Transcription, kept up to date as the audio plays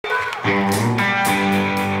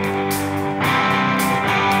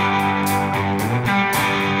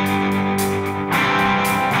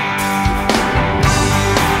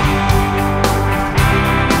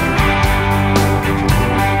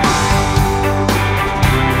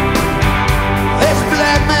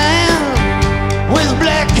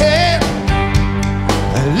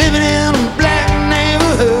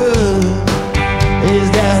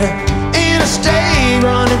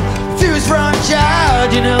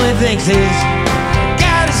You know he thinks he's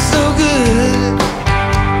got it so good.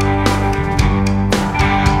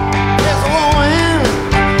 There's a woman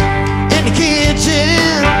in the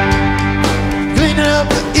kitchen cleaning up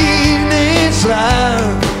the evening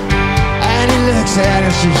slop, and he looks at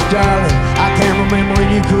her, she's darling, I can't remember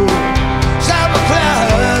when you could stop the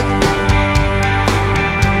clock.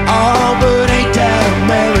 Oh, but ain't that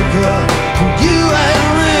America for you and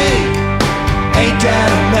me? Ain't that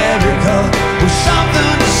America? With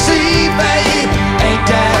something to see, babe. Ain't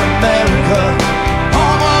that America?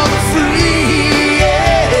 Home of the free,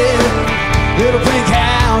 yeah. Little pink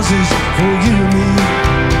houses for you and me.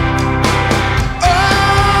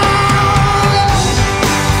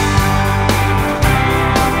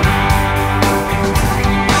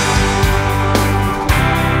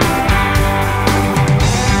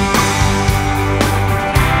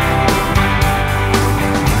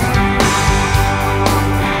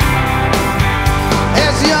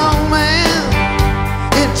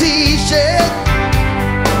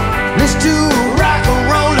 Listen to a rock and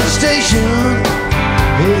rollin' station.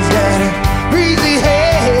 He's got a breezy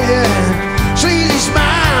head, sleazy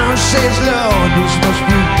smile, says, Lord, this must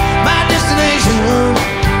be my destination.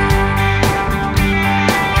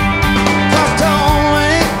 Cause told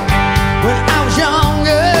me when I was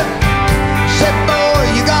younger, said, boy,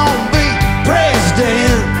 you're gonna be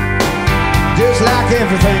president. Just like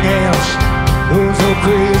everything else, those old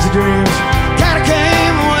crazy dreams kinda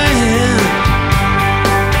came and went.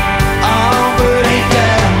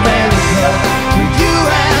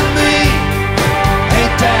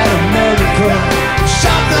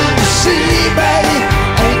 Something to see, babe.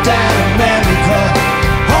 Ain't that America?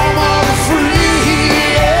 Home of the free,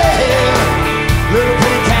 yeah. Little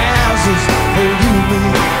pink houses for you and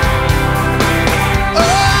me.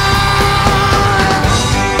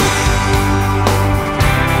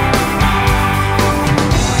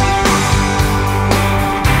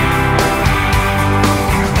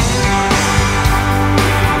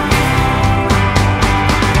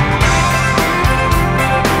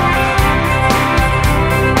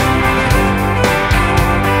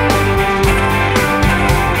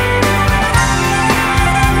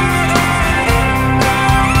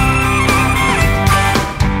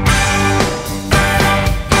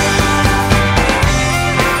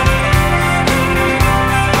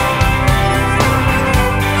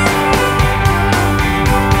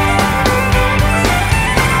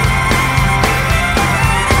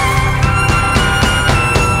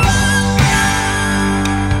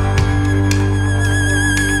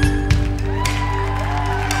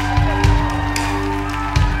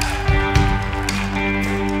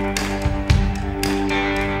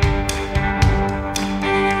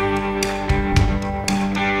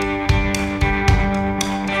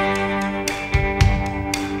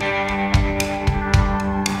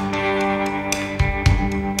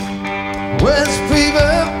 West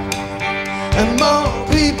people and more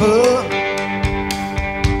people,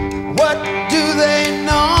 what do they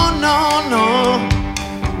know? No, no.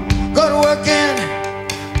 Go to work and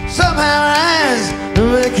somehow rise on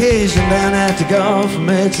vacation down at the Gulf of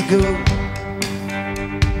Mexico.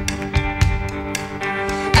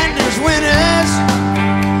 And there's winners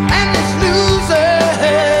and there's losers,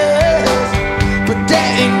 but that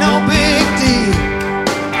ain't no big deal.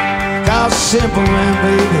 Cause simple man,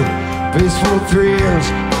 baby, peaceful thrills,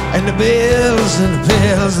 and the bills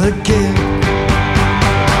that kill.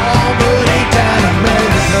 Oh, but ain't that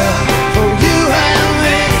America?